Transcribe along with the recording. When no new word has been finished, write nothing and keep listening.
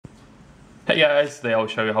Hey guys, today I'll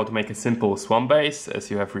show you how to make a simple swamp base as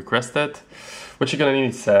you have requested. What you're gonna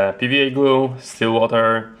need is PVA glue, still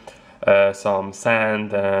water, some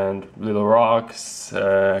sand and little rocks,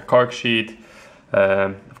 cork sheet,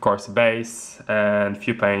 of course a base and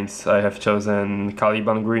few paints. I have chosen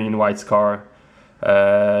Caliban Green, White Scar,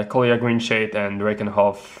 Colia Green Shade and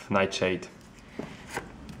Rakenhof Nightshade.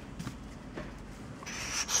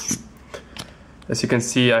 As you can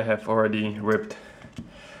see, I have already ripped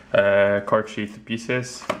cork sheet to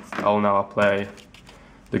pieces. I'll now apply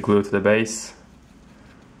the glue to the base.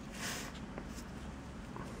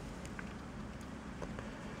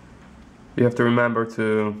 You have to remember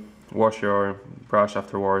to wash your brush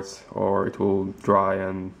afterwards or it will dry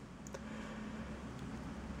and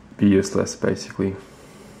be useless basically.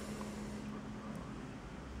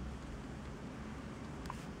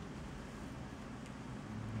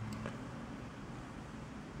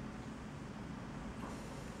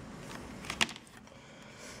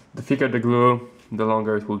 The thicker the glue, the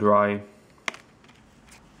longer it will dry.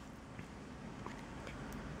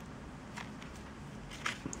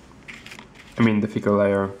 I mean the thicker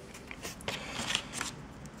layer.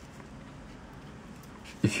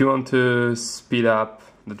 If you want to speed up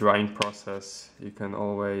the drying process, you can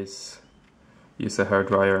always use a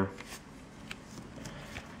hairdryer.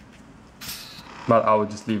 But I will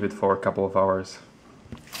just leave it for a couple of hours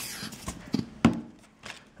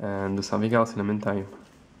and do something else in the meantime.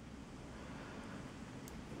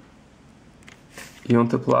 You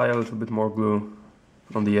want to apply a little bit more glue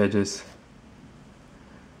on the edges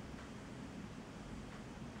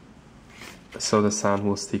so the sand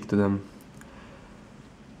will stick to them.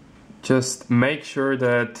 Just make sure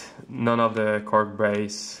that none of the cork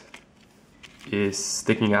base is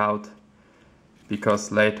sticking out,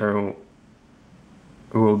 because later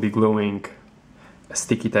we will be gluing a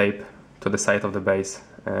sticky tape to the side of the base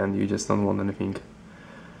and you just don't want anything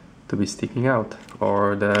to be sticking out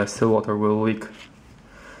or the still water will leak.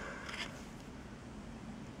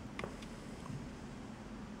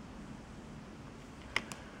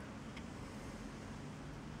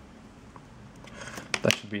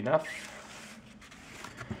 That should be enough.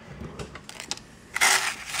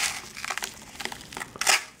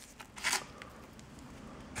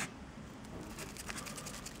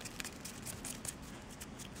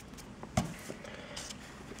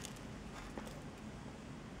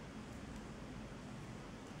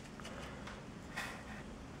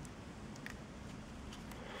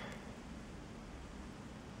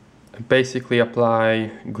 Basically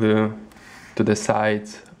apply glue to the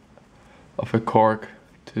sides of a cork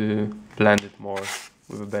to blend it more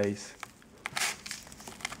with a base.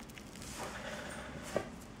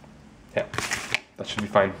 Yeah, that should be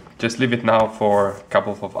fine. Just leave it now for a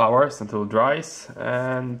couple of hours until it dries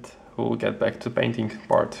and we'll get back to painting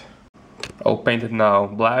part. I'll paint it now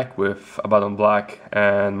black with Abaddon Black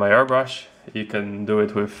and my airbrush. You can do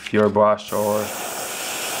it with your brush or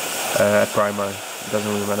a primer, it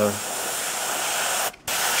doesn't really matter.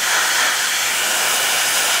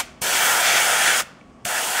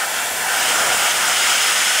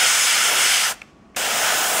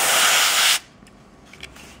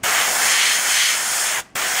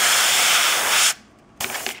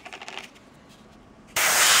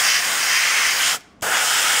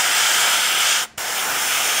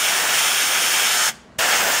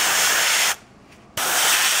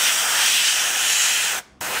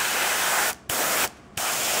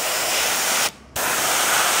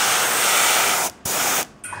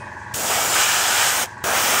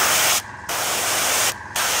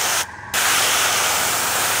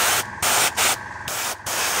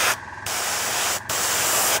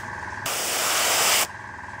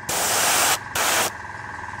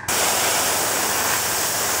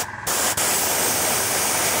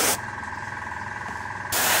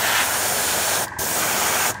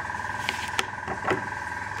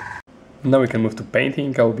 Now we can move to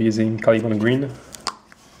painting. I'll be using Caliban Green.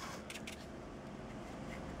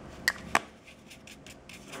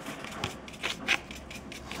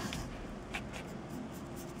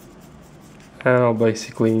 And I'll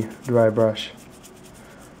basically dry brush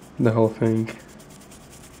the whole thing.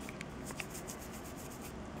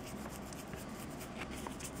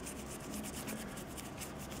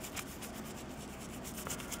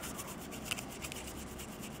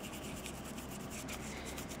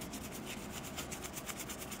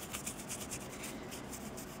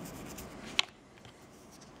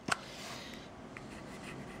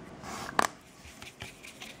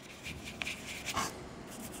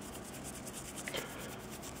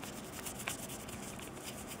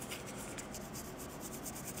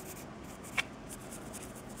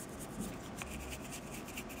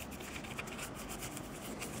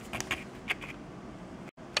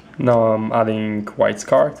 Now I'm adding white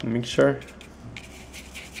scar to the mixture.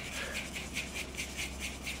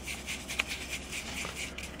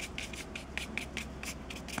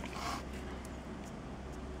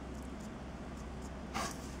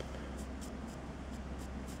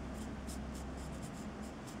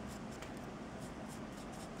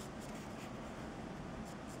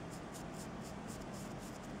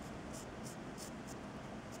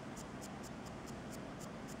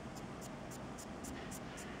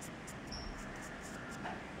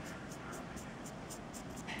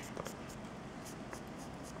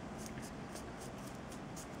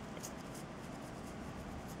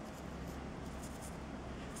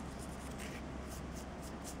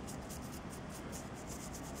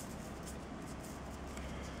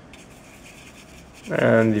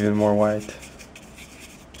 And even more white.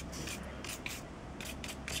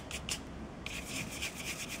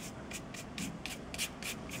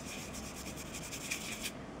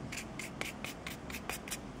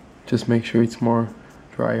 Just make sure it's more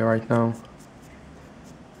dry right now.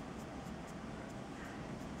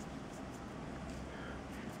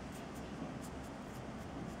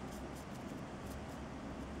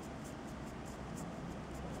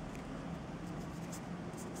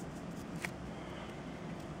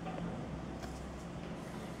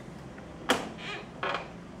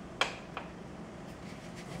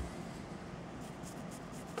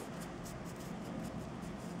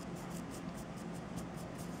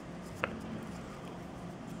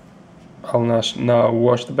 I'll now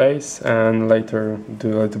wash the base and later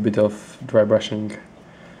do a little bit of dry brushing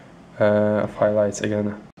of highlights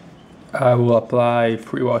again. I will apply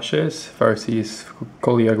 3 washes. First is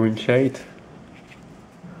Colia green shade.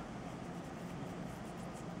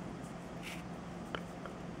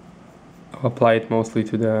 I'll apply it mostly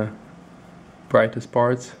to the brightest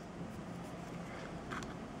parts.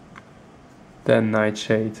 Then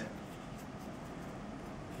nightshade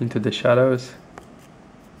into the shadows.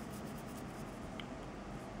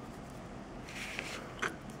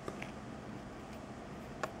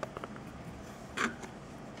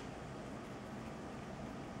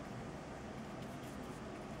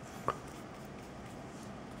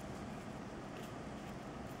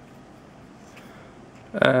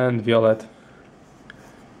 And violet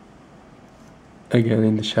again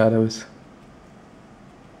in the shadows,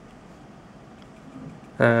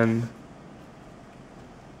 and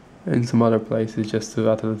in some other places just to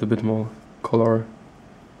add a little bit more color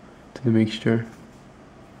to the mixture.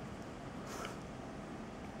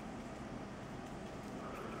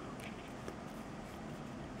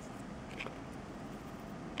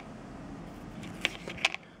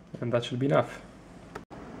 And that should be enough.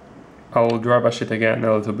 I'll dry brush it again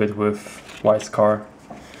a little bit with white scar.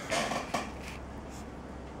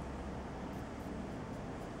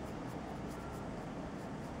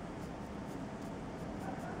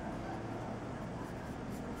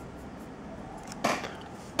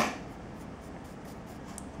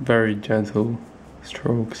 Very gentle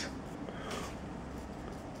strokes.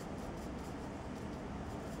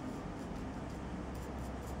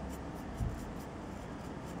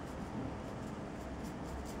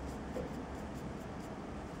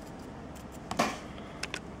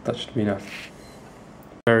 That should be enough.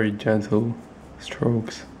 Very gentle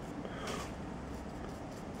strokes.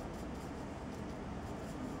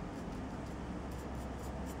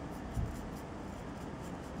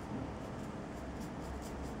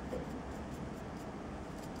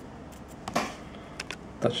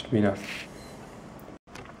 That should be enough.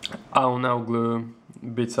 I'll now glue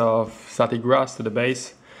bits of static grass to the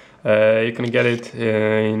base. You can get it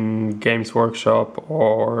in Games Workshop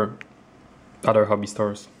or other hobby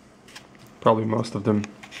stores. Probably most of them.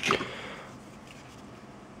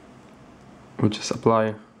 We'll just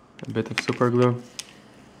apply a bit of super glue.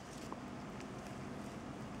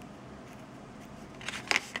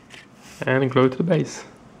 And glue to the base.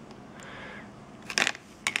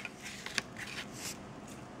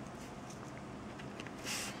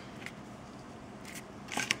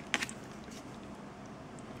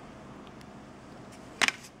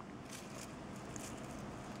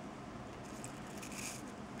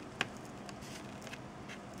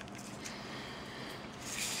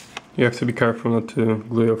 You have to be careful not to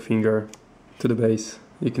glue your finger to the base.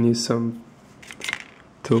 You can use some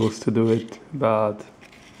tools to do it, but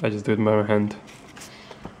I just do it with my hand.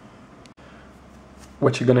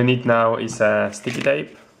 What you're gonna need now is a sticky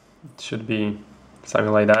tape. It should be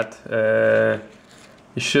something like that.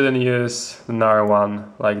 You shouldn't use the narrow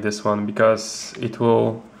one like this one, because it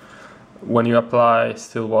will, when you apply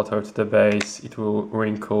still water to the base, it will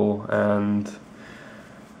wrinkle and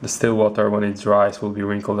the still water when it dries will be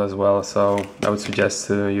wrinkled as well, so I would suggest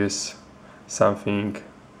to use something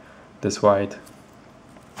this white.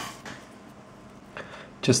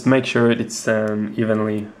 Just make sure it's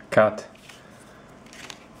evenly cut,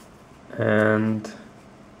 and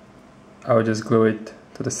I will just glue it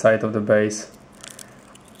to the side of the base.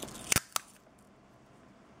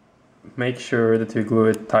 Make sure that you glue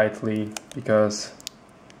it tightly, because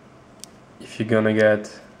if you're gonna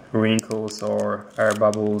get wrinkles or air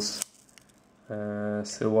bubbles,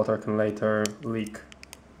 still water can later leak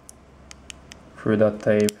through that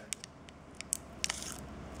tape.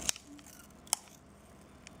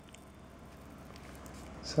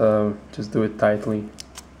 So just do it tightly.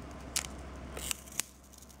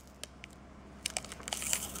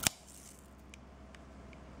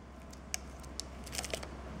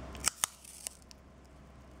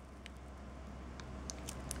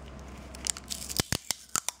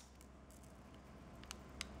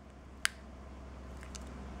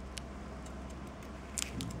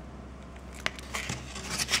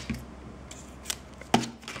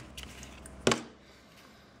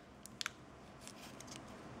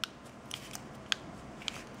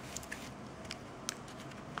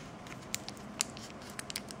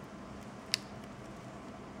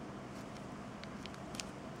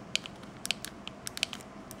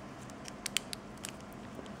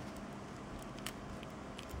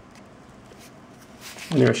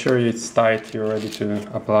 When you're sure it's tight, you're ready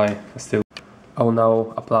to apply still. I will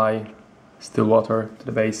now apply still water to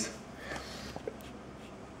the base.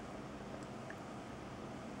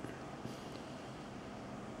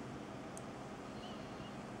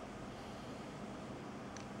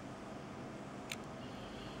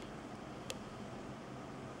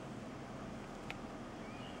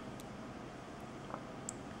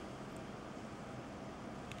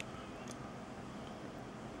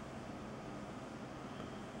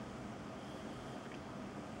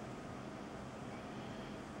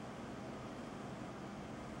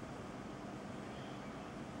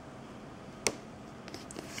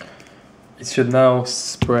 It should now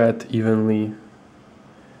spread evenly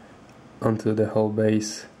onto the whole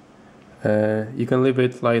base. You can leave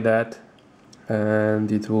it like that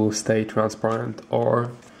and it will stay transparent, or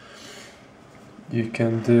you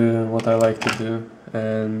can do what I like to do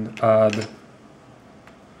and add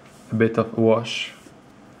a bit of wash.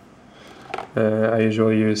 I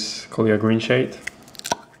usually use Collier green shade.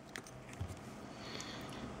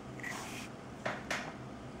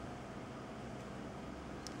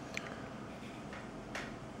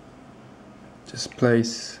 Just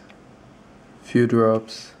place a few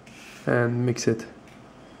drops and mix it.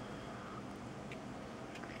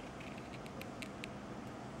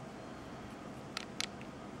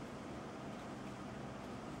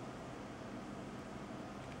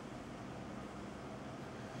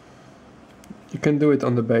 You can do it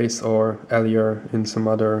on the base or earlier in some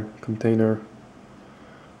other container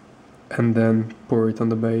and then pour it on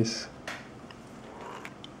the base.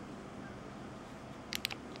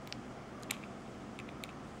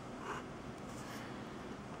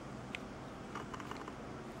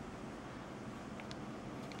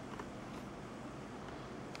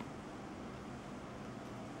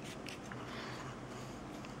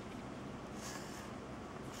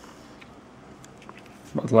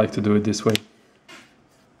 I'd like to do it this way.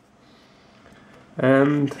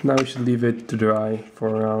 And now we should leave it to dry for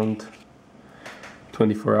around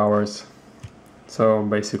 24 hours. So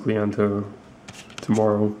basically until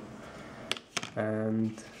tomorrow.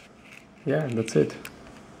 And yeah, that's it.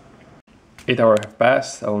 8 hours have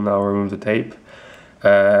passed. I will now remove the tape.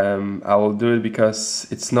 I will do it because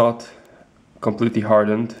it's not completely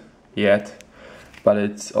hardened yet, but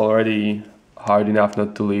it's already hard enough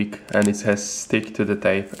not to leak, and it has stick to the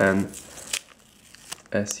tape, and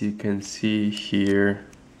as you can see here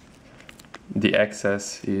the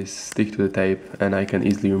excess is stick to the tape and I can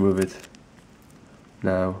easily remove it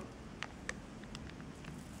now.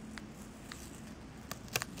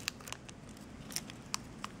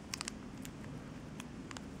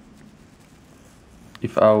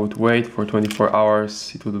 If I would wait for 24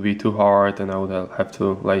 hours it would be too hard and I would have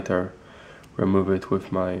to later remove it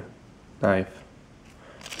with my knife.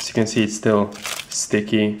 As you can see, it's still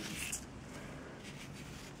sticky.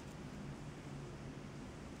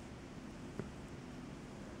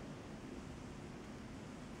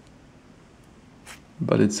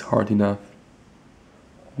 But it's hard enough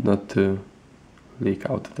not to leak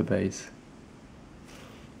out of the base.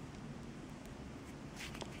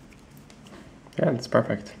 Yeah, it's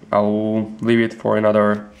perfect. I'll leave it for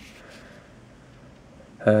another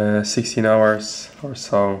 16 hours or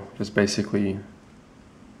so, just basically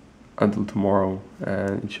until tomorrow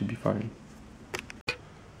and it should be fine.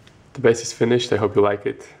 The base is finished, I hope you like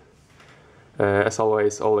it. As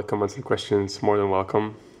always, all the comments and questions more than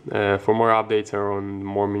welcome. For more updates or on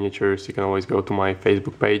more miniatures, you can always go to my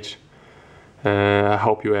Facebook page. I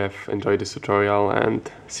hope you have enjoyed this tutorial and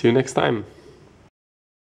see you next time.